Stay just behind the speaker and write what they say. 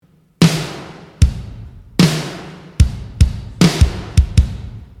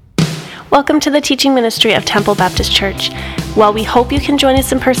Welcome to the teaching ministry of Temple Baptist Church. While we hope you can join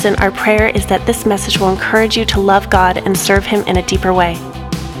us in person, our prayer is that this message will encourage you to love God and serve Him in a deeper way.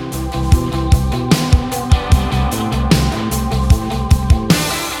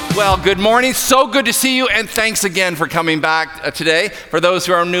 Well, good morning. So good to see you, and thanks again for coming back today. For those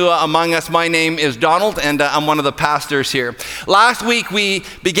who are new among us, my name is Donald, and I'm one of the pastors here. Last week, we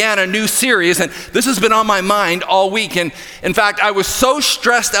began a new series, and this has been on my mind all week. And in fact, I was so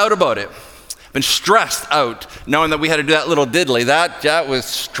stressed out about it. I've been stressed out knowing that we had to do that little diddly. That was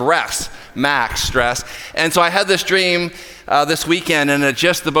stress, max stress. And so I had this dream this weekend, and it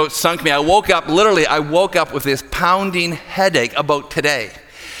just about sunk me. I woke up with this pounding headache about today.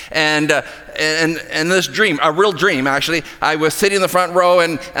 And this dream, a real dream actually, I was sitting in the front row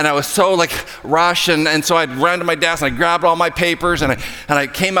and I was so rushed and so I ran to my desk and I grabbed all my papers and I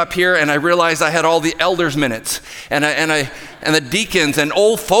came up here and I realized I had all the elders' minutes and the deacons and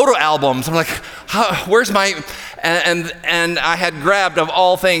old photo albums. I'm like, where's my, and I had grabbed, of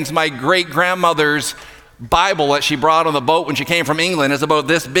all things, my great-grandmother's Bible that she brought on the boat when she came from England. Is about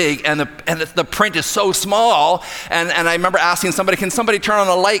this big, and the print is so small. And I remember asking somebody, can somebody turn on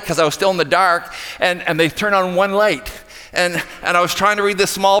a light, because I was still in the dark, and they turned on one light. And I was trying to read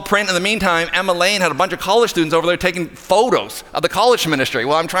this small print. In the meantime, Emma Lane had a bunch of college students over there taking photos of the college ministry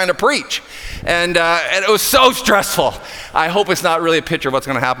while I'm trying to preach. And it was so stressful. I hope it's not really a picture of what's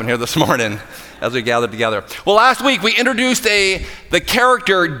going to happen here this morning as we gather together. Well, last week we introduced the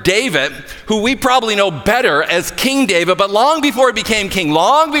character David, who we probably know better as King David, but long before he became king,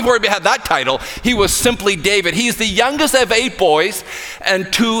 long before he had that title, he was simply David. He's the youngest of 8 boys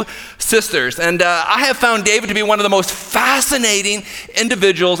and 2 sisters. And I have found David to be one of the most fascinating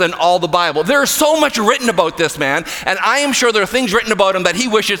individuals in all the Bible. There is so much written about this man, and I am sure there are things written about him that he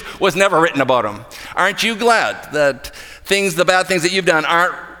wishes was never written about him. Aren't you glad that the bad things that you've done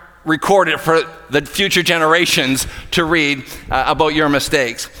aren't recorded for the future generations to read about your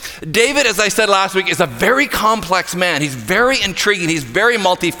mistakes? David, as I said last week, is a very complex man. He's very intriguing. He's very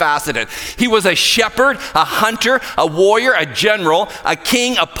multifaceted. He was a shepherd, a hunter, a warrior, a general, a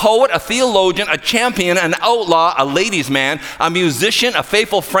king, a poet, a theologian, a champion, an outlaw, a ladies' man, a musician, a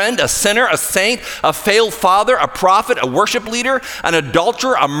faithful friend, a sinner, a saint, a failed father, a prophet, a worship leader, an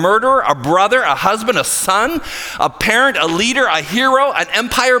adulterer, a murderer, a brother, a husband, a son, a parent, a leader, a hero, an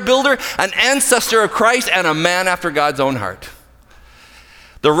empire builder, an ancestor of Christ, and a man after God's own heart.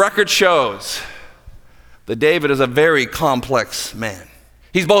 The record shows that David is a very complex man.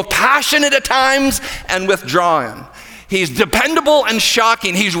 He's both passionate at times and withdrawn. He's dependable and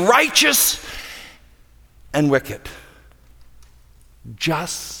shocking. He's righteous and wicked,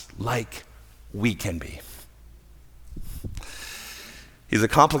 just like we can be. He's a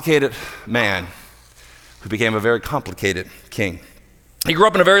complicated man who became a very complicated king. He grew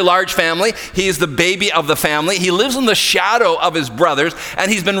up in a very large family. He is the baby of the family. He lives in the shadow of his brothers, and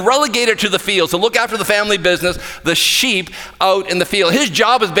he's been relegated to the field to look after the family business, the sheep out in the field. His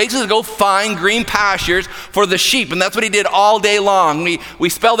job is basically to go find green pastures for the sheep, and that's what he did all day long. We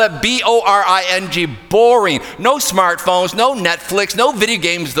spell that B-O-R-I-N-G, boring. No smartphones, no Netflix, no video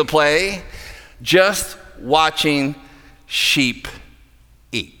games to play, just watching sheep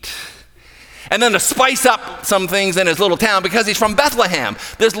eat. And then to spice up some things in his little town, because he's from Bethlehem,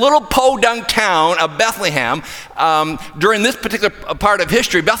 this little podunk town of Bethlehem, during this particular part of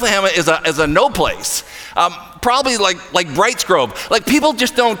history, Bethlehem is a no place. Probably like Brights Grove. People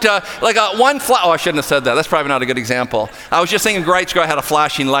just don't, I shouldn't have said that. That's probably not a good example. I was just thinking Brights Grove had a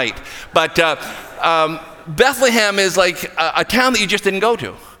flashing light. But Bethlehem is like a town that you just didn't go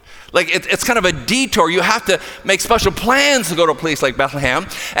to. It's kind of a detour. You have to make special plans to go to a place like Bethlehem.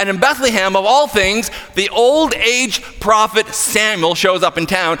 And in Bethlehem, of all things, the old age prophet Samuel shows up in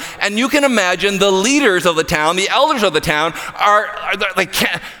town. And you can imagine the leaders of the town, the elders of the town,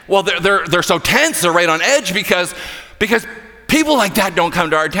 they're so tense, they're right on edge because people like that don't come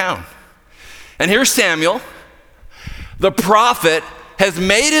to our town. And here's Samuel, the prophet, has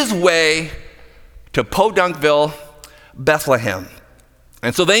made his way to Podunkville, Bethlehem.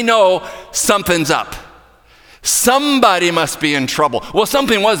 And so they know something's up. Somebody must be in trouble. Well,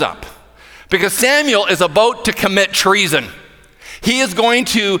 something was up, because Samuel is about to commit treason. He's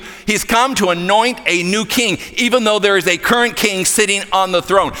come to anoint a new king, even though there is a current king sitting on the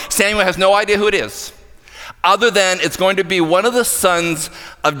throne. Samuel has no idea who it is, other than it's going to be one of the sons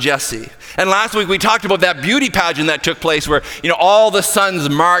of Jesse. And last week we talked about that beauty pageant that took place where, all the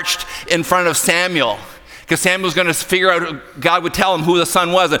sons marched in front of Samuel. Because Samuel's going to figure out, God would tell him who the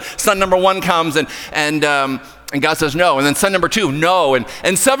son was. And son number 1 comes and And God says, no. And then son number 2, no.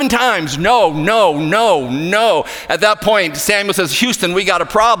 And 7 times, no, no, no, no. At that point, Samuel says, Houston, we got a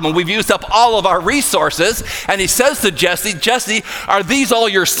problem. We've used up all of our resources. And he says to Jesse, Jesse, are these all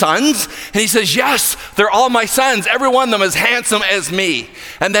your sons? And he says, yes, they're all my sons. Every one of them as handsome as me.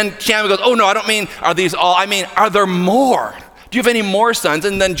 And then Samuel goes, oh no, I don't mean are these all. I mean, are there more? Do you have any more sons?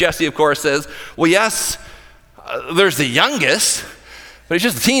 And then Jesse, of course, says, well, yes, there's the youngest, but he's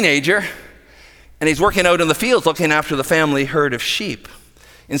just a teenager. And he's working out in the fields looking after the family herd of sheep.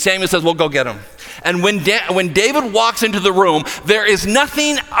 And Samuel says, well, go get him. And when David walks into the room, there is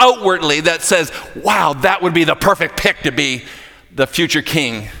nothing outwardly that says, wow, that would be the perfect pick to be the future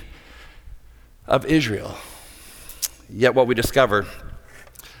king of Israel. Yet what we discover,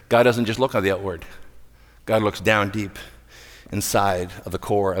 God doesn't just look on the outward. God looks down deep inside of the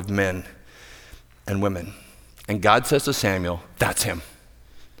core of men and women. And God says to Samuel, that's him.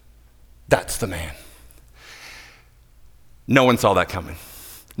 That's the man. No one saw that coming.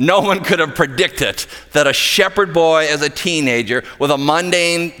 No one could have predicted that a shepherd boy as a teenager with a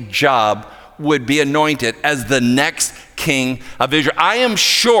mundane job would be anointed as the next king of Israel. I am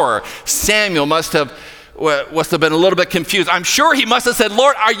sure Samuel must have been a little bit confused. I'm sure he must have said,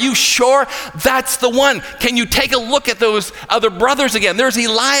 Lord, are you sure that's the one? Can you take a look at those other brothers again? There's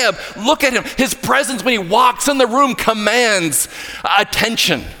Eliab. Look at him. His presence when he walks in the room commands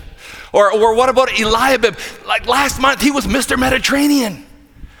attention. Or what about Eliab? Like last month, he was Mr. Mediterranean.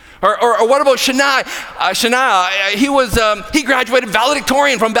 Or what about Shania? He graduated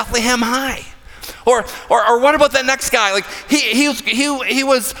valedictorian from Bethlehem High. Or what about that next guy? Like he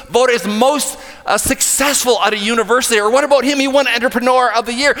was voted as most successful at a university. Or what about him? He won Entrepreneur of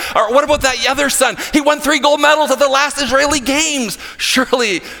the Year. Or what about that other son? He won 3 gold medals at the last Israeli Games.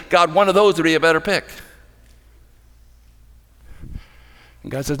 Surely, God, one of those would be a better pick.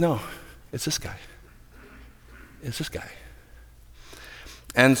 And God says, no, it's this guy. It's this guy.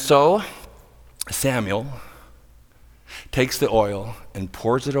 And so Samuel takes the oil and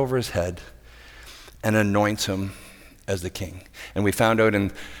pours it over his head and anoints him as the king. And we found out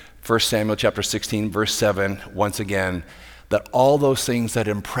in 1 Samuel chapter 16, verse 7, once again, that all those things that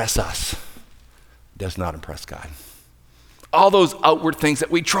impress us does not impress God. All those outward things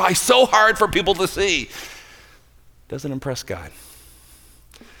that we try so hard for people to see doesn't impress God.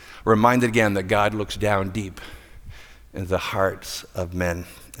 Reminded again that God looks down deep into the hearts of men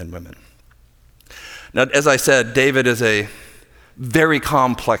and women. Now, as I said, David is a very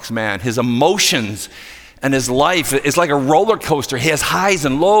complex man. His emotions and his life is like a roller coaster. He has highs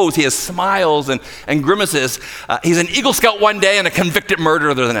and lows. He has smiles and grimaces. He's an Eagle Scout one day and a convicted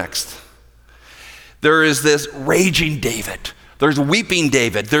murderer the next. There is this raging David. There's weeping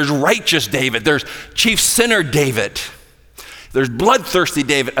David. There's righteous David. There's chief sinner David. There's bloodthirsty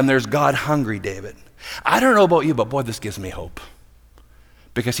David, and there's God-hungry David. I don't know about you, but boy, this gives me hope.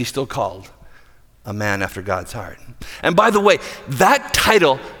 Because he's still called a man after God's heart. And by the way, that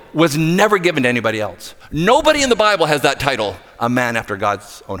title was never given to anybody else. Nobody in the Bible has that title, a man after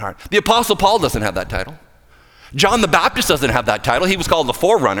God's own heart. The Apostle Paul doesn't have that title. John the Baptist doesn't have that title. He was called the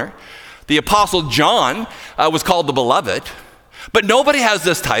forerunner. The Apostle John was called the beloved. But nobody has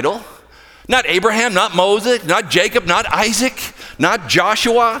this title. Not Abraham, not Moses, not Jacob, not Isaac, not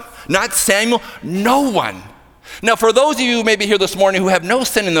Joshua, not Samuel, no one. Now, for those of you who may be here this morning who have no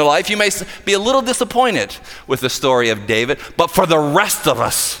sin in their life, you may be a little disappointed with the story of David, but for the rest of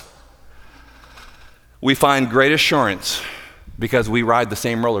us, we find great assurance because we ride the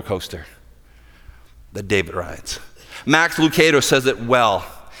same roller coaster that David rides. Max Lucado says it well.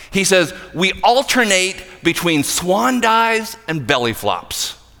 He says, we alternate between swan dives and belly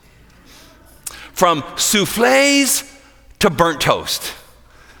flops. From soufflés to burnt toast.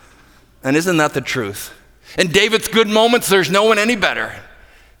 And isn't that the truth? In David's good moments, there's no one any better.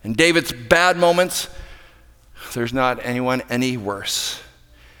 In David's bad moments, there's not anyone any worse.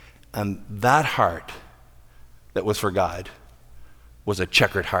 And that heart that was for God was a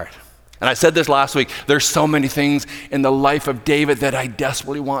checkered heart. And I said this last week, there's so many things in the life of David that I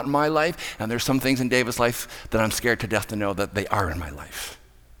desperately want in my life, and there's some things in David's life that I'm scared to death to know that they are in my life.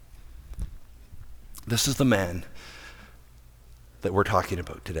 This is the man that we're talking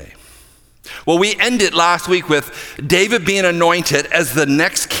about today. Well, we ended last week with David being anointed as the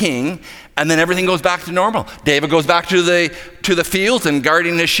next king, and then everything goes back to normal. David goes back to the fields and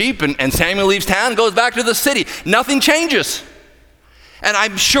guarding his sheep, and Samuel leaves town and goes back to the city. Nothing changes. And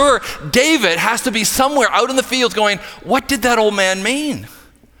I'm sure David has to be somewhere out in the fields going, what did that old man mean?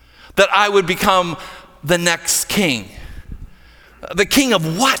 That I would become the next king. The king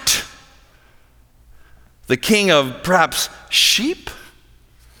of what? The king of perhaps sheep?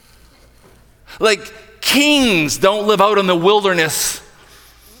 Like kings don't live out in the wilderness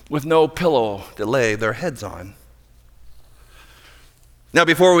with no pillow to lay their heads on. Now,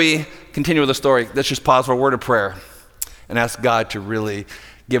 before we continue with the story, let's just pause for a word of prayer and ask God to really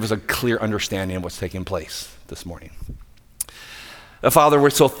give us a clear understanding of what's taking place this morning. Father, we're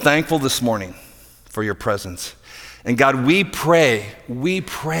so thankful this morning for your presence. And God, we pray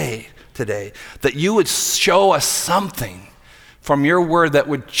today that you would show us something from your word that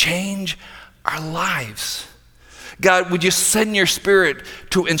would change our lives. God, would you send your Spirit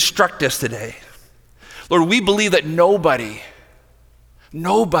to instruct us today? Lord, we believe that nobody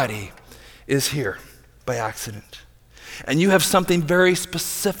is here by accident. And you have something very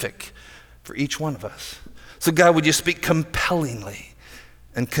specific for each one of us. So God, would you speak compellingly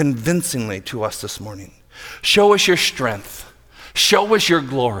and convincingly to us this morning? Show us your strength. Show us your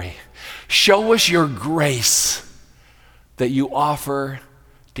glory. Show us your grace that you offer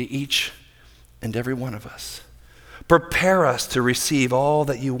to each and every one of us. Prepare us to receive all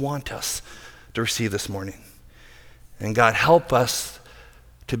that you want us to receive this morning. And God, help us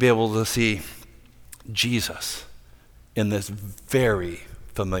to be able to see Jesus in this very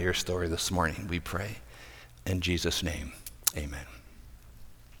familiar story this morning, we pray. In Jesus' name, amen.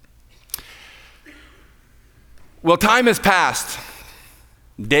 Well, time has passed.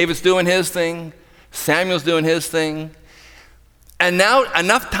 David's doing his thing. Samuel's doing his thing. And now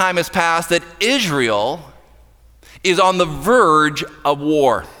enough time has passed that Israel is on the verge of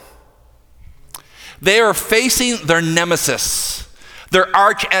war. They are facing their nemesis, their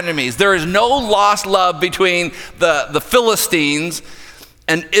arch enemies. There is no lost love between the Philistines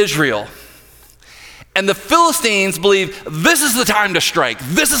and Israel. And the Philistines believe this is the time to strike.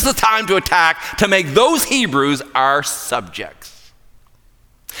 This is the time to attack, to make those Hebrews our subjects.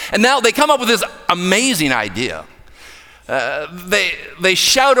 And now they come up with this amazing idea. They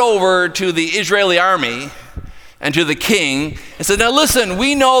shout over to the Israeli army and to the king and said, now listen,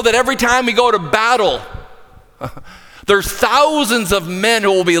 we know that every time we go to battle, there's thousands of men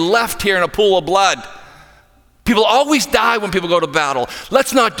who will be left here in a pool of blood. People always die when people go to battle.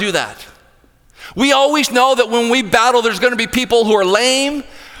 Let's not do that. We always know that when we battle, there's going to be people who are lame,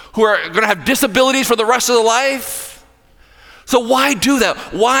 who are going to have disabilities for the rest of their life. So why do that?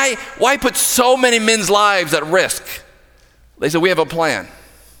 Why put so many men's lives at risk? They said, we have a plan.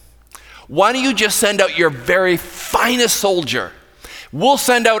 Why don't you just send out your very finest soldier? We'll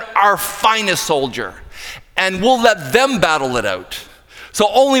send out our finest soldier, and we'll let them battle it out. So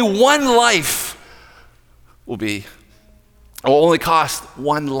only one life will only cost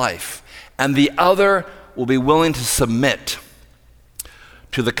one life, and the other will be willing to submit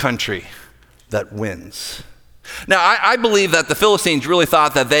to the country that wins. Now, I believe that the Philistines really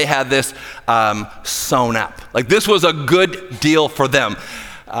thought that they had this sewn up. Like this was a good deal for them.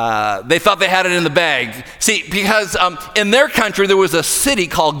 They thought they had it in the bag. See, because in their country there was a city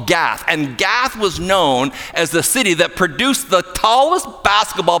called Gath, and Gath was known as the city that produced the tallest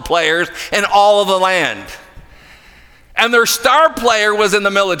basketball players in all of the land. And their star player was in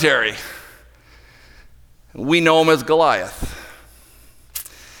the military. We know him as Goliath.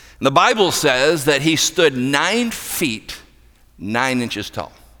 And the Bible says that he stood 9 feet, 9 inches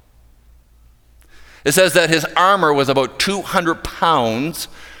tall. It says that his armor was about 200 pounds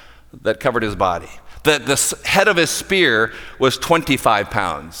that covered his body. That the head of his spear was 25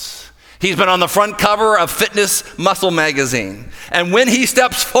 pounds. He's been on the front cover of Fitness Muscle magazine. And when he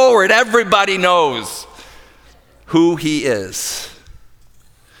steps forward, everybody knows who he is.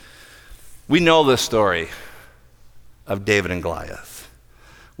 We know this story of David and Goliath.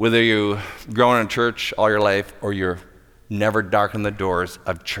 Whether you've grown in church all your life or you're never darkened the doors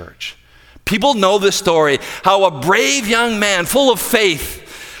of church. People know this story, how a brave young man full of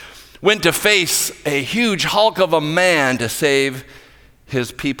faith went to face a huge hulk of a man to save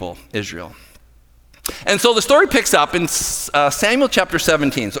his people, Israel. And so the story picks up in Samuel chapter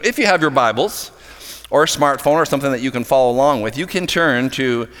 17. So if you have your Bibles or a smartphone or something that you can follow along with, you can turn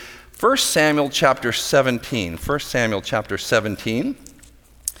to 1 Samuel chapter 17. 1 Samuel chapter 17.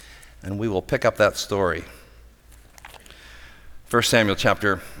 And we will pick up that story. 1 Samuel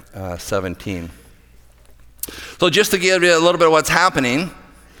chapter 17. So just to give you a little bit of what's happening,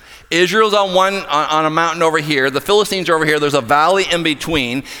 Israel's on a mountain over here. The Philistines are over here. There's a valley in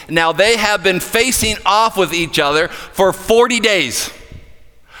between. Now they have been facing off with each other for 40 days.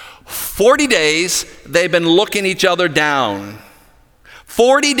 40 days they've been looking each other down.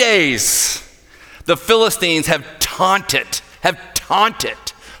 40 days the Philistines have taunted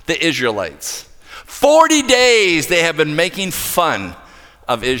the Israelites. 40 days they have been making fun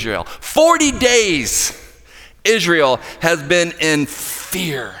of Israel. 40 days Israel has been in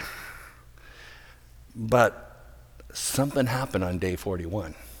fear. But something happened on day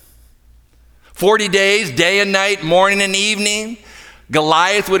 41. 40 days, day and night, morning and evening,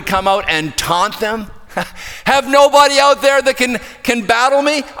 Goliath would come out and taunt them. Have nobody out there that can battle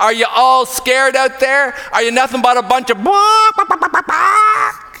me? Are you all scared out there? Are you nothing but a bunch of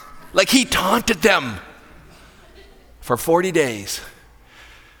like he taunted them for 40 days.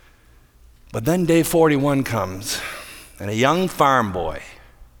 But then day 41 comes, and a young farm boy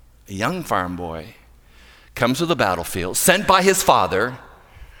comes to the battlefield, sent by his father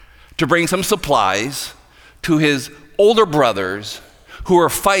to bring some supplies to his older brothers who are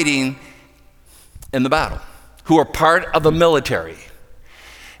fighting in the battle, who are part of the military.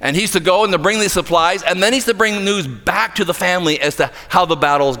 And he's to go and to bring these supplies, and then he's to bring news back to the family as to how the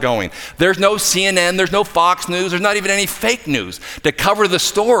battle is going. There's no CNN, there's no Fox News, there's not even any fake news to cover the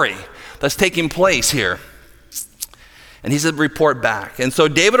story that's taking place here. And he's to report back. And so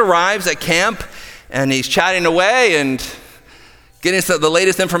David arrives at camp, and he's chatting away and getting the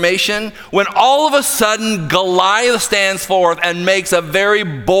latest information, when all of a sudden Goliath stands forth and makes a very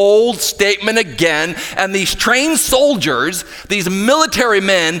bold statement again, and these trained soldiers, these military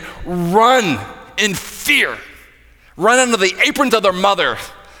men, run in fear, run under the aprons of their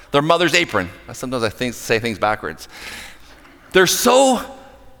mother's apron. Sometimes I say things backwards. They're just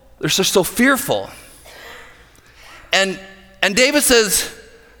so fearful. And David says,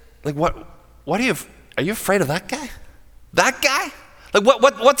 like, what are you afraid of that guy? That guy? Like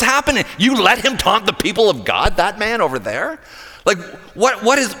what's happening? You let him taunt the people of God, that man over there? Like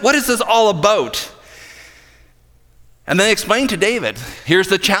what is this all about? And then explain to David, here's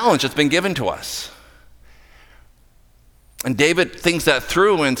the challenge that's been given to us. And David thinks that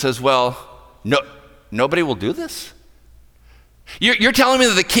through and says, well, nobody will do this? You're telling me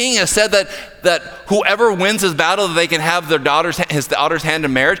that the king has said that whoever wins his battle, that they can have his daughter's hand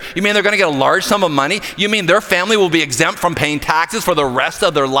in marriage? You mean they're going to get a large sum of money? You mean their family will be exempt from paying taxes for the rest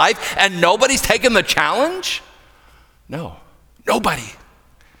of their life, and nobody's taken the challenge? No, nobody.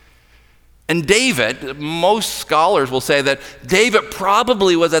 And David, most scholars will say that David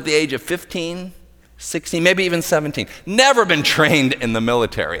probably was at the age of 15, 16, maybe even 17. Never been trained in the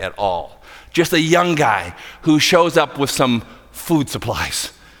military at all. Just a young guy who shows up with some food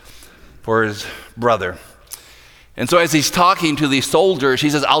supplies for his brother. And so as he's talking to these soldiers,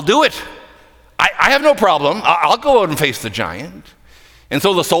 he says, I'll do it. I have no problem. I'll go out and face the giant. And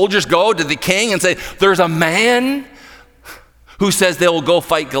so the soldiers go to the king and say, there's a man who says they will go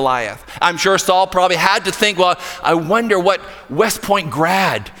fight Goliath. I'm sure Saul probably had to think, well, I wonder what West Point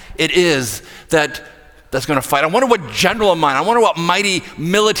grad it is that's going to fight. I wonder what general of mine, I wonder what mighty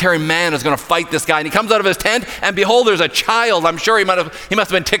military man is going to fight this guy. And he comes out of his tent, and behold, there's a child. I'm sure he must have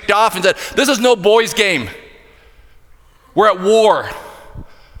been ticked off and said, this is no boy's game. We're at war.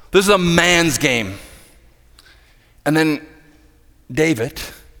 This is a man's game. And then David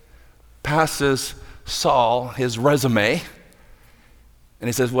passes Saul his resume, and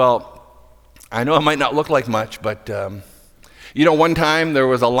he says, well, I know it might not look like much, but one time there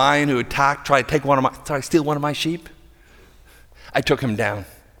was a lion who attacked, tried to steal one of my sheep. I took him down.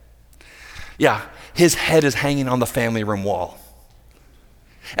 Yeah, his head is hanging on the family room wall.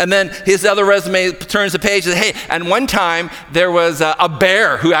 And then his other resume turns the page and says, hey, and one time there was a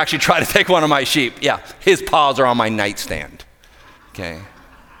bear who actually tried to take one of my sheep. Yeah, his paws are on my nightstand. Okay.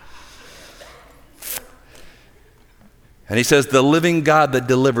 And he says, the living God that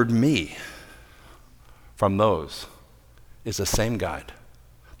delivered me from those is the same God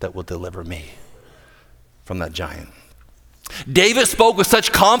that will deliver me from that giant. David spoke with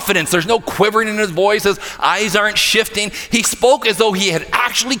such confidence. There's no quivering in his voice. His eyes aren't shifting. He spoke as though he had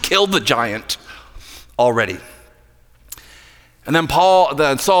actually killed the giant already. And then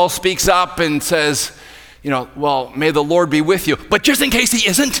Saul speaks up and says, well, may the Lord be with you. But just in case he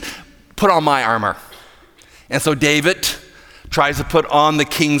isn't, put on my armor. And so David tries to put on the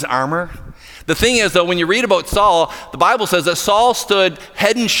king's armor. The thing is, though, when you read about Saul, the Bible says that Saul stood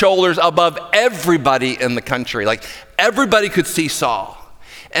head and shoulders above everybody in the country. Like, everybody could see Saul.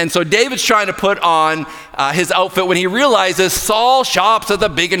 And so David's trying to put on his outfit when he realizes Saul shops at the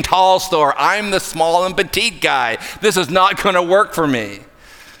big and tall store. I'm the small and petite guy. This is not going to work for me.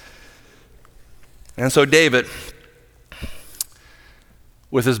 And so David,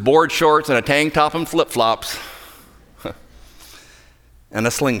 with his board shorts and a tank top and flip-flops and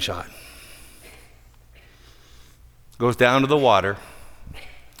a slingshot, goes down to the water,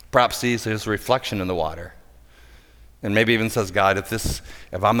 perhaps sees his reflection in the water, and maybe even says, God,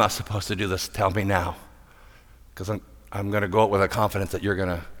 if I'm not supposed to do this, tell me now, because I'm going to go out with a confidence that you're going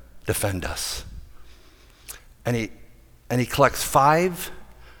to defend us. And he collects 5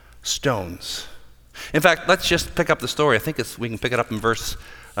 stones In fact, let's just pick up the story. I think we can pick it up in verse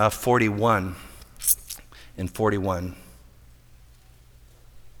 41. In 41.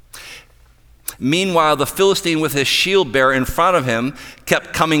 Meanwhile, the Philistine with his shield bearer in front of him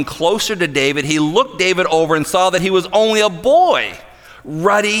kept coming closer to David. He looked David over and saw that he was only a boy,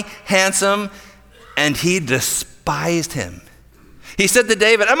 ruddy, handsome, and he despised him. He said to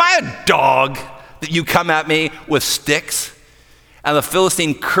David, "Am I a dog that you come at me with sticks?" And the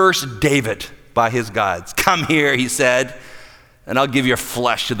Philistine cursed David by his gods. "Come here," he said, "and I'll give your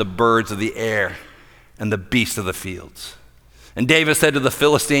flesh to the birds of the air and the beasts of the fields." And David said to the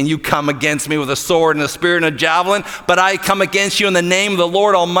Philistine, "You come against me with a sword and a spear and a javelin, but I come against you in the name of the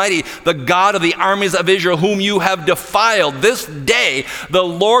Lord Almighty, the God of the armies of Israel, whom you have defiled. This day the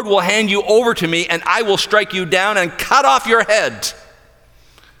Lord will hand you over to me, and I will strike you down and cut off your head."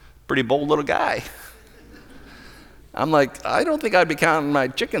 Pretty bold little guy. I'm like, I don't think I'd be counting my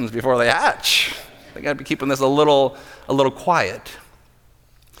chickens before they hatch. I think I'd be keeping this a little quiet.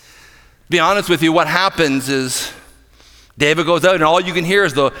 To be honest with you, what happens is David goes out and all you can hear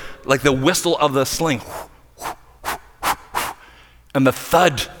is the whistle of the sling. And the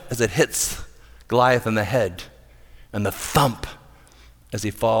thud as it hits Goliath in the head. And the thump as he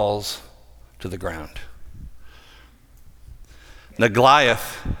falls to the ground. Now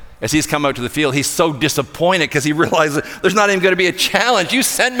Goliath, as he's come out to the field, he's so disappointed because he realizes there's not even going to be a challenge. You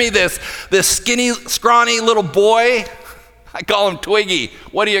sent me this skinny, scrawny little boy. I call him Twiggy.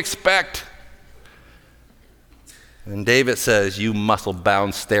 What do you expect? And David says, "You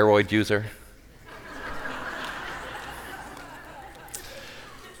muscle-bound steroid user."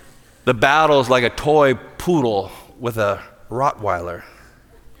 The battle is like a toy poodle with a Rottweiler.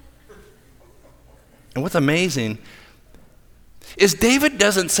 And what's amazing is David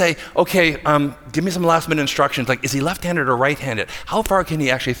doesn't say, "Okay, give me some last-minute instructions. Like, is he left-handed or right-handed? How far can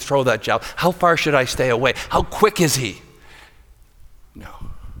he actually throw that javelin? How far should I stay away? How quick is he?" No.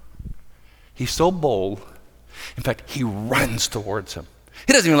 He's so bold. In fact, he runs towards him.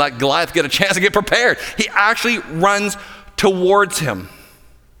 He doesn't even let Goliath get a chance to get prepared. He actually runs towards him.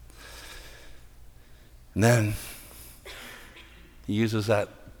 And then he uses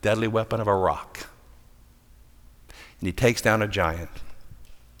that deadly weapon of a rock. And he takes down a giant.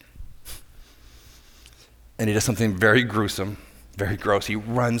 And he does something very gruesome, very gross. He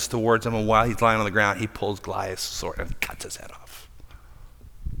runs towards him, and while he's lying on the ground, he pulls Goliath's sword and cuts his head off.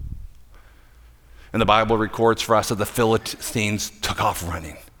 And the Bible records for us that the Philistines took off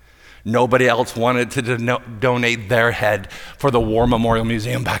running. Nobody else wanted to donate their head for the War Memorial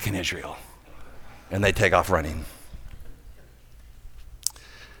Museum back in Israel. And they take off running.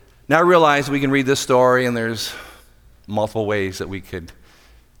 Now I realize we can read this story and there's multiple ways that we could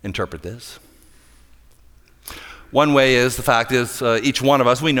interpret this. One way is, the fact is, each one of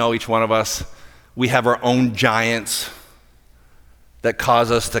us, we have our own giants that cause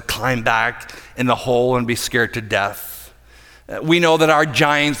us to climb back in the hole and be scared to death. We know that our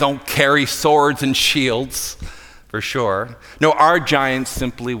giants don't carry swords and shields, for sure. No, our giants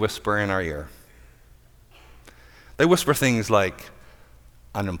simply whisper in our ear. They whisper things like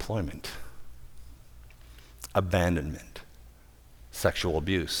unemployment, abandonment, sexual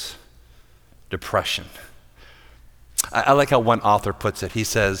abuse, depression. I like how one author puts it. He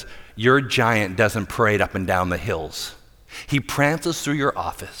says, "Your giant doesn't parade up and down the hills. He prances through your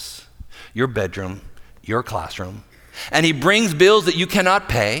office, your bedroom, your classroom, and he brings bills that you cannot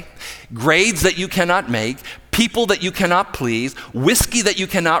pay, grades that you cannot make, people that you cannot please, whiskey that you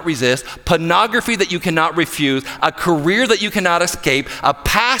cannot resist, pornography that you cannot refuse, a career that you cannot escape, a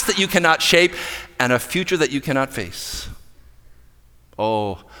past that you cannot shape, and a future that you cannot face."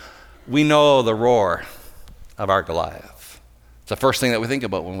 Oh, we know the roar of our Goliath. It's the first thing that we think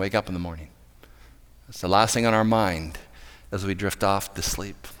about when we wake up in the morning. It's the last thing on our mind as we drift off to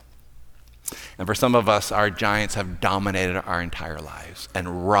sleep. And for some of us, our giants have dominated our entire lives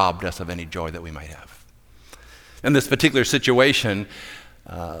and robbed us of any joy that we might have. In this particular situation,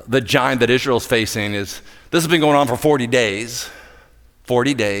 the giant that Israel's facing this has been going on for 40 days.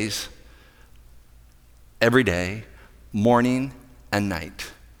 40 days, every day, morning and night.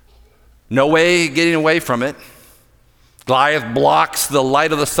 No way getting away from it. Goliath blocks the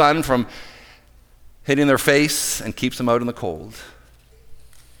light of the sun from hitting their face and keeps them out in the cold.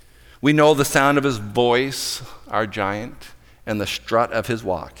 We know the sound of his voice, our giant, and the strut of his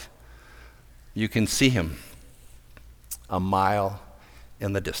walk. You can see him a mile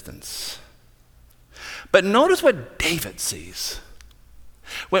in the distance. But notice what David sees.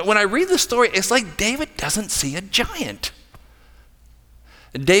 When I read the story, it's like David doesn't see a giant.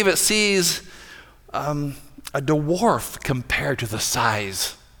 David sees a dwarf compared to the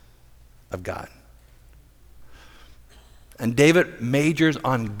size of God. And David majors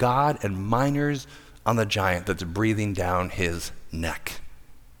on God and minors on the giant that's breathing down his neck.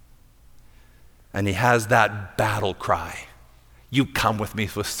 And he has that battle cry. You come with me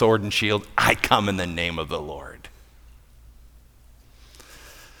with sword and shield. I come in the name of the Lord.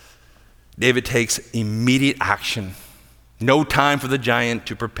 David takes immediate action. No time for the giant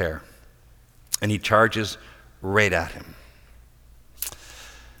to prepare. And he charges right at him.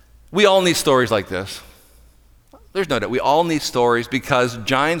 We all need stories like this. There's no doubt. We all need stories because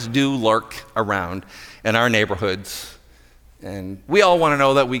giants do lurk around in our neighborhoods. And we all want to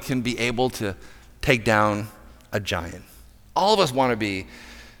know that we can be able to take down a giant. All of us want to be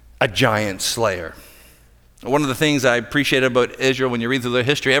a giant slayer. One of the things I appreciate about Israel, when you read through their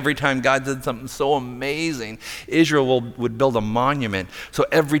history, every time God did something so amazing, Israel would build a monument. So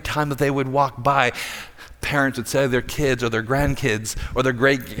every time that they would walk by, parents would say to their kids or their grandkids or their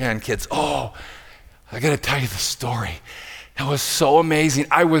great-grandkids, oh, I got to tell you the story. It was so amazing.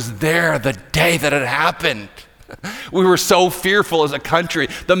 I was there the day that it happened. We were so fearful as a country.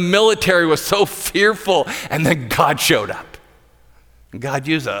 The military was so fearful, and then God showed up. God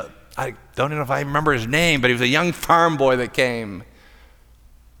used I don't know if I remember his name, but he was a young farm boy that came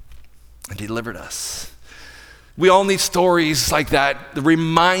and delivered us. We all need stories like that to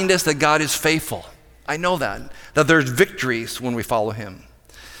remind us that God is faithful. I know that there's victories when we follow him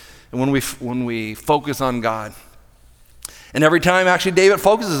and when we focus on God. And every time actually David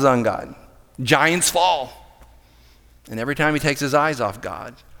focuses on God, giants fall. And every time he takes his eyes off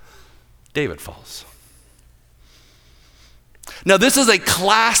God, David falls. Now this is a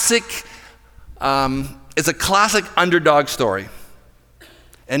classic, it's a classic underdog story.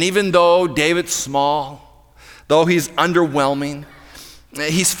 And even though David's small, though he's underwhelming,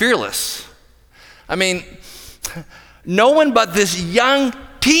 he's fearless. I mean, no one but this young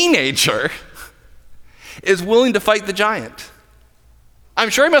teenager is willing to fight the giant. I'm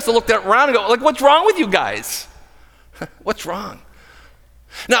sure he must have looked around and go, like, what's wrong with you guys? What's wrong?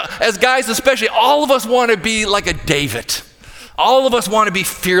 Now, as guys especially, all of us want to be like a David. All of us want to be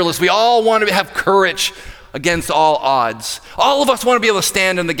fearless. We all want to have courage against all odds. All of us want to be able to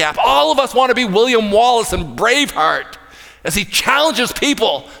stand in the gap. All of us want to be William Wallace and Braveheart as he challenges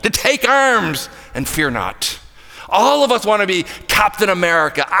people to take arms and fear not. All of us want to be Captain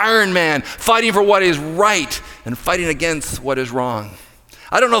America, Iron Man, fighting for what is right and fighting against what is wrong.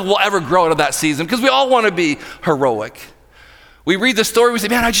 I don't know if we'll ever grow out of that season because we all want to be heroic. We read the story, we say,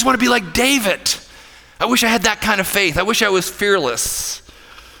 man, I just want to be like David. I wish I had that kind of faith. I wish I was fearless.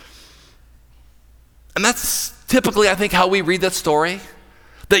 And that's typically, I think, how we read that story,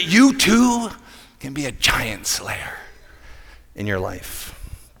 that you too can be a giant slayer in your life.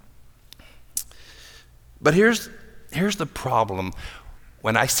 But here's the problem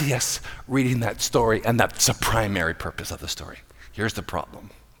when I see us reading that story, and that's the primary purpose of the story. Here's the problem.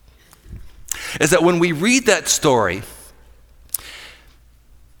 Is that when we read that story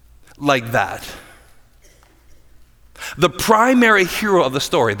like that, the primary hero of the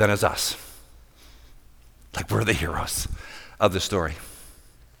story then is us. Like we're the heroes of the story.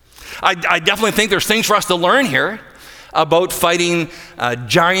 I definitely think there's things for us to learn here about fighting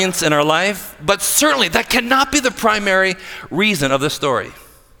giants in our life, but certainly that cannot be the primary reason of the story.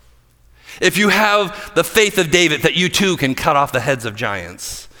 If you have the faith of David that you too can cut off the heads of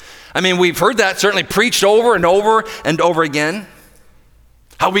giants. I mean, we've heard that certainly preached over and over and over again.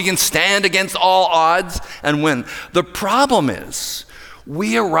 How we can stand against all odds and win. The problem is,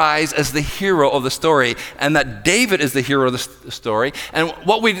 we arise as the hero of the story, and that David is the hero of the story. And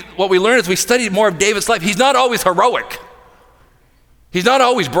what we learn as we study more of David's life, he's not always heroic. He's not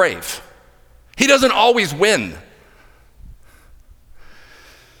always brave. He doesn't always win.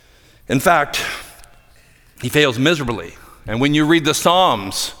 In fact, he fails miserably. And when you read the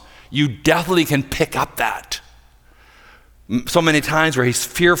Psalms, you definitely can pick up that. So many times where he's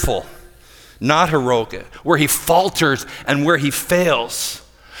fearful, not heroic, where he falters and where he fails.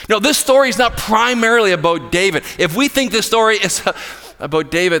 No, this story is not primarily about David. If we think this story is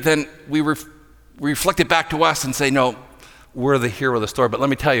about David, then we reflect it back to us and say, no, we're the hero of the story. But let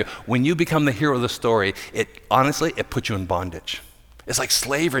me tell you, when you become the hero of the story, it puts you in bondage. It's like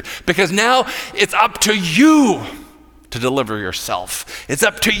slavery, because now it's up to you to deliver yourself. It's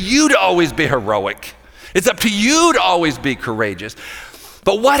up to you to always be heroic. It's up to you to always be courageous.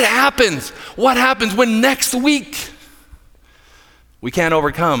 But what happens? What happens when next week we can't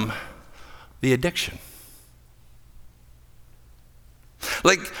overcome the addiction?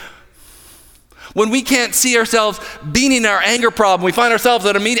 Like when we can't see ourselves beating our anger problem, we find ourselves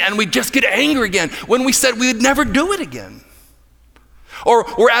at a meeting and we just get angry again when we said we would never do it again. Or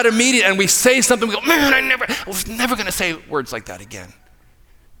we're at a meeting and we say something, we go, man, I was never going to say words like that again.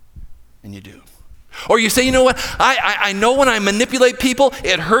 And you do. Or you say, you know what, I know when I manipulate people,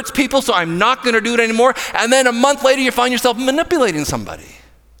 it hurts people, so I'm not going to do it anymore. And then a month later, you find yourself manipulating somebody.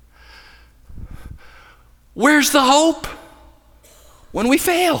 Where's the hope when we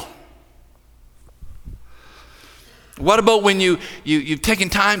fail? What about when you've taken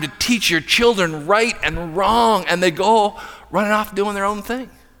time to teach your children right and wrong and they go running off doing their own thing?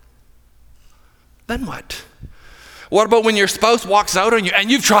 Then what? What about when your spouse walks out on you and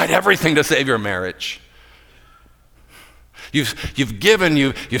you've tried everything to save your marriage? You've given,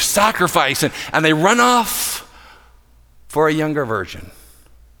 you've sacrificed, and they run off for a younger version.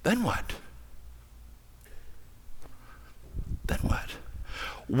 Then what? Then what?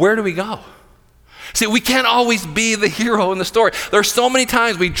 Where do we go? See, we can't always be the hero in the story. There's so many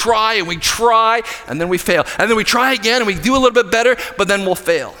times we try, and then we fail. And then we try again, and we do a little bit better, but then we'll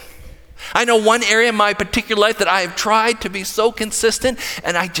fail. I know one area in my particular life that I have tried to be so consistent,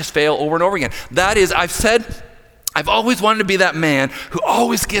 and I just fail over and over again. That is, I've always wanted to be that man who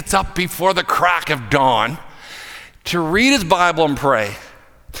always gets up before the crack of dawn to read his Bible and pray.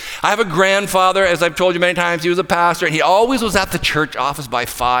 I have a grandfather, as I've told you many times, he was a pastor, and he always was at the church office by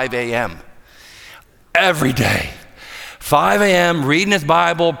 5 a.m. Every day. 5 a.m., reading his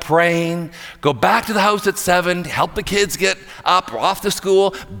Bible, praying, go back to the house at 7, help the kids get up or off to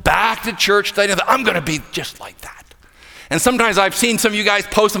school, back to church studying. I'm going to be just like that. And sometimes I've seen some of you guys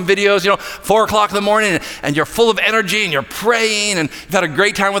post some videos, 4 o'clock in the morning, and you're full of energy, and you're praying, and you've had a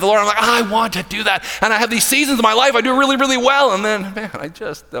great time with the Lord. I'm like, I want to do that. And I have these seasons of my life, I do really, really well, and then, man, I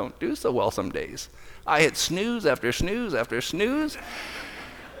just don't do so well some days. I hit snooze after snooze after snooze,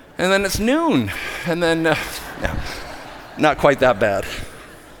 and then it's noon, and then, no, not quite that bad.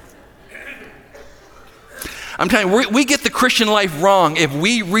 I'm telling you, we get the Christian life wrong if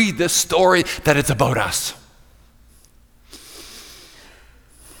we read this story that it's about us.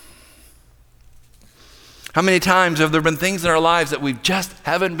 How many times have there been things in our lives that we just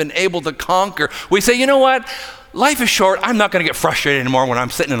haven't been able to conquer? We say, you know what? Life is short. I'm not going to get frustrated anymore when I'm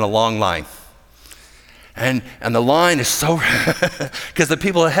sitting in a long line. And the line is so, because the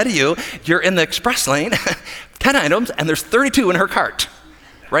people ahead of you, you're in the express lane, 10 items, and there's 32 in her cart,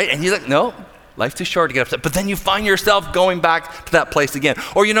 right? And you're like, no, life's too short to get upset. But then you find yourself going back to that place again.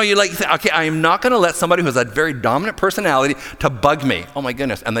 Or you say, okay, I am not going to let somebody who has a very dominant personality to bug me. Oh my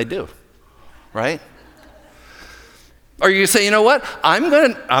goodness, and they do, right? Or you say, you know what? I'm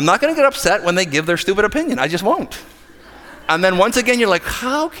not going to get upset when they give their stupid opinion. I just won't. And then once again, you're like,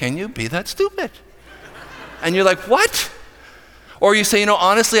 how can you be that stupid? And you're like, what? Or you say,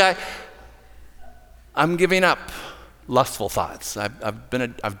 honestly, I'm giving up lustful thoughts. I've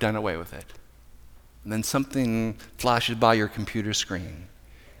done away with it. And then something flashes by your computer screen.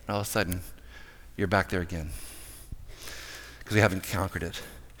 And all of a sudden, you're back there again. Because you haven't conquered it.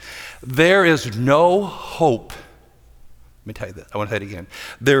 There is no hope. Let me tell you this. I want to say it again.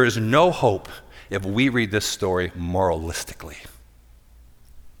 There is no hope if we read this story moralistically.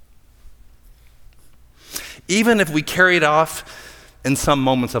 Even if we carry it off in some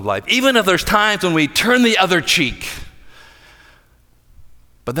moments of life, even if there's times when we turn the other cheek,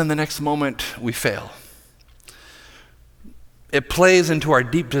 but then the next moment we fail. It plays into our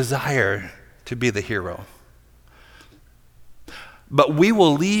deep desire to be the hero. But we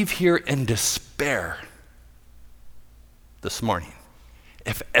will leave here in despair this morning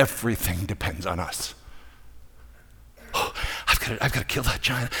if everything depends on us. Oh, I've got to kill that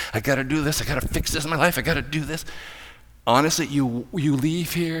giant. I've got to do this. I've got to fix this in my life. I've got to do this. Honestly, you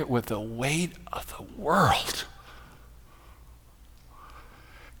leave here with the weight of the world.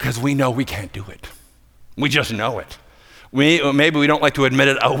 Because we know we can't do it. We just know it. Maybe we don't like to admit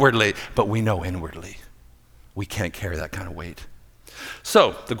it outwardly, but we know inwardly we can't carry that kind of weight.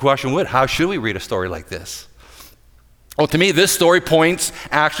 So the question how should we read a story like this? Well, to me, this story points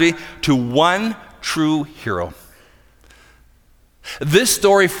actually to one true hero. This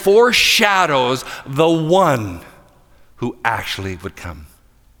story foreshadows the one who actually would come.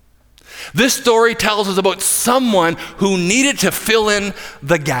 This story tells us about someone who needed to fill in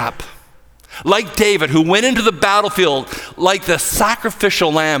the gap. Like David, who went into the battlefield like the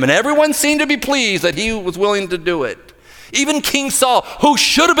sacrificial lamb, and everyone seemed to be pleased that he was willing to do it. Even King Saul, who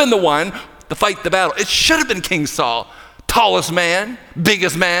should have been the one to fight the battle. It should have been King Saul, tallest man,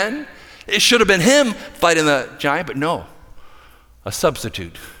 biggest man. It should have been him fighting the giant, but no. A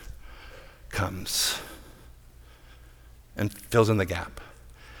substitute comes and fills in the gap.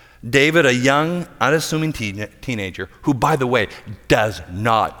 David, a young, unassuming teenager, who, by the way, does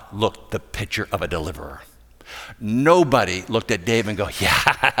not look the picture of a deliverer. Nobody looked at David and go,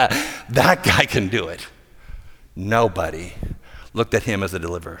 yeah, that guy can do it. Nobody looked at him as a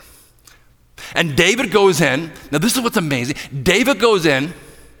deliverer. And David goes in. Now this is what's amazing. David goes in,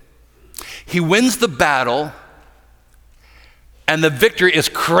 he wins the battle, and the victory is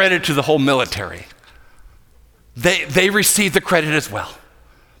credited to the whole military. They receive the credit as well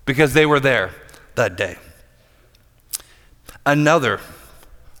because they were there that day. Another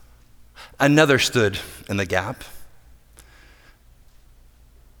stood in the gap.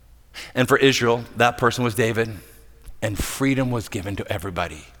 And for Israel, that person was David, and freedom was given to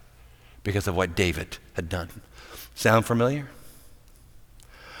everybody because of what David had done. Sound familiar?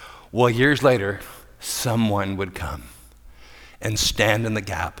 Well, years later, someone would come and stand in the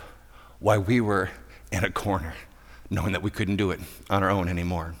gap while we were in a corner, knowing that we couldn't do it on our own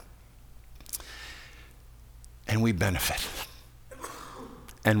anymore. And we benefit.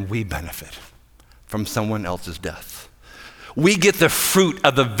 And we benefit from someone else's death. We get the fruit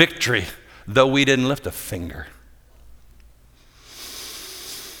of the victory, though we didn't lift a finger.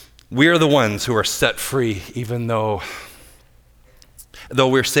 We are the ones who are set free, even though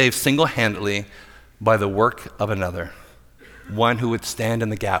we're saved single-handedly by the work of another. One who would stand in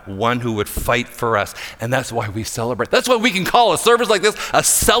the gap, one who would fight for us. And that's why we celebrate. That's why we can call a service like this a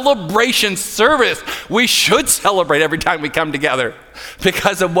celebration service. We should celebrate every time we come together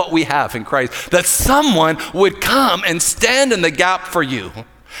because of what we have in Christ. That someone would come and stand in the gap for you.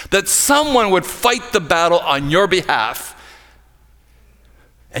 That someone would fight the battle on your behalf.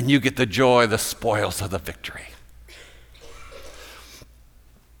 And you get the joy, the spoils of the victory.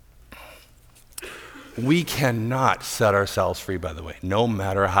 We cannot set ourselves free, by the way, no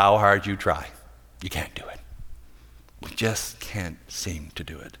matter how hard you try. You can't do it. We just can't seem to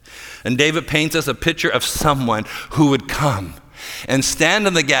do it. And David paints us a picture of someone who would come and stand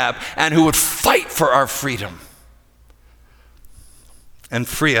in the gap and who would fight for our freedom and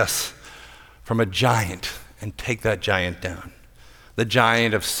free us from a giant and take that giant down. The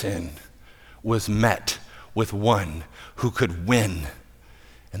giant of sin was met with one who could win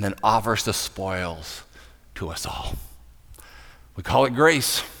and then offers the spoils to us all. We call it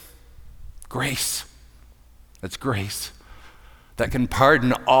grace. Grace. That's grace that can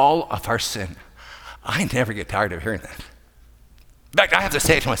pardon all of our sin. I never get tired of hearing that. In fact, I have to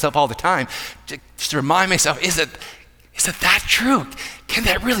say it to myself all the time, just to remind myself, is it that true? Can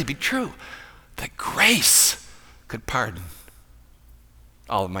that really be true? That grace could pardon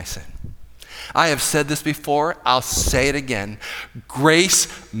all of my sin. I have said this before, I'll say it again.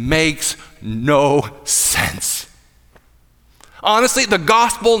 Grace makes no sense. Honestly, the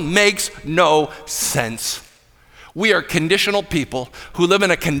gospel makes no sense. We are conditional people who live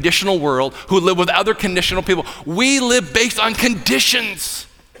in a conditional world, who live with other conditional people. We live based on conditions.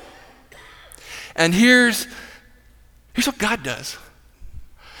 And here's what God does.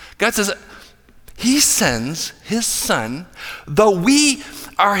 God says, He sends His Son, though we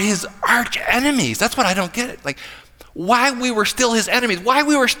are His arch enemies. That's what I don't get. Like, why we were still His enemies, why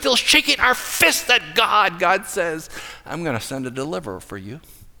we were still shaking our fists at God says, I'm going to send a deliverer for you.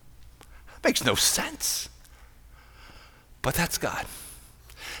 That makes no sense. But that's God.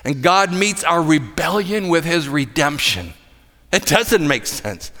 And God meets our rebellion with His redemption. It doesn't make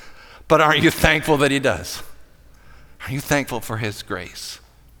sense. But aren't you thankful that He does? Are you thankful for His grace?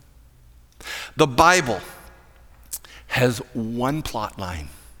 The Bible has one plot line.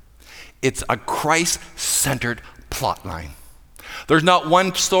 It's a Christ-centered plot line. There's not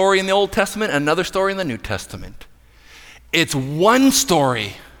one story in the Old Testament and another story in the New Testament. It's one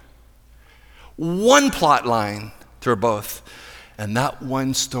story, one plot line through both. And that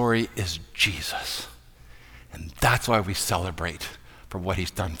one story is Jesus. And that's why we celebrate for what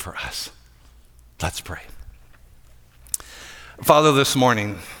He's done for us. Let's pray. Father, this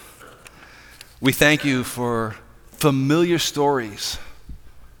morning, we thank You for familiar stories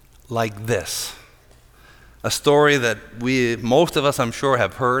like this. A story that most of us, I'm sure,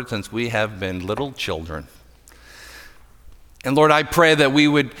 have heard since we have been little children. And Lord, I pray that we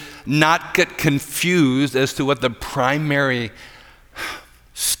would not get confused as to what the primary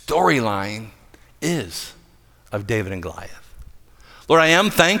storyline is of David and Goliath. Lord, I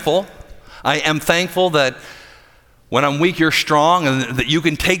am thankful. I am thankful that when I'm weak, You're strong, and that You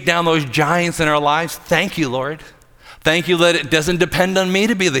can take down those giants in our lives. Thank You, Lord. Thank You that it doesn't depend on me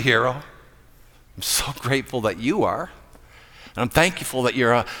to be the hero. I'm so grateful that You are. And I'm thankful that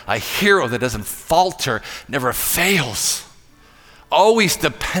You're a hero that doesn't falter, never fails, always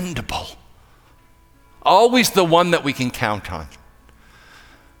dependable, always the one that we can count on.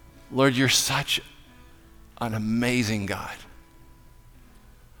 Lord, You're such an amazing God.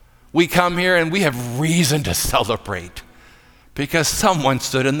 We come here and we have reason to celebrate because someone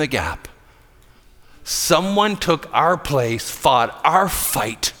stood in the gap. Someone took our place, fought our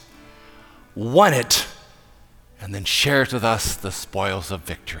fight, won it, and then shares with us the spoils of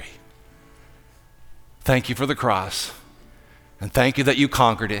victory. Thank you for the cross, and thank you that you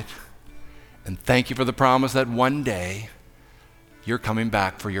conquered it, and thank you for the promise that one day you're coming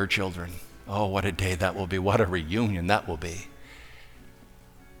back for your children. Oh, what a day that will be. What a reunion that will be.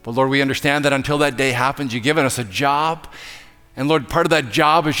 But Lord, we understand that until that day happens, you've given us a job. And Lord, part of that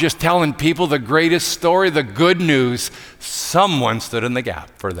job is just telling people the greatest story, the good news. Someone stood in the gap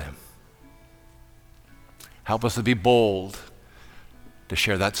for them. Help us to be bold to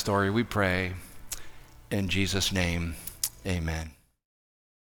share that story, we pray. In Jesus' name, amen.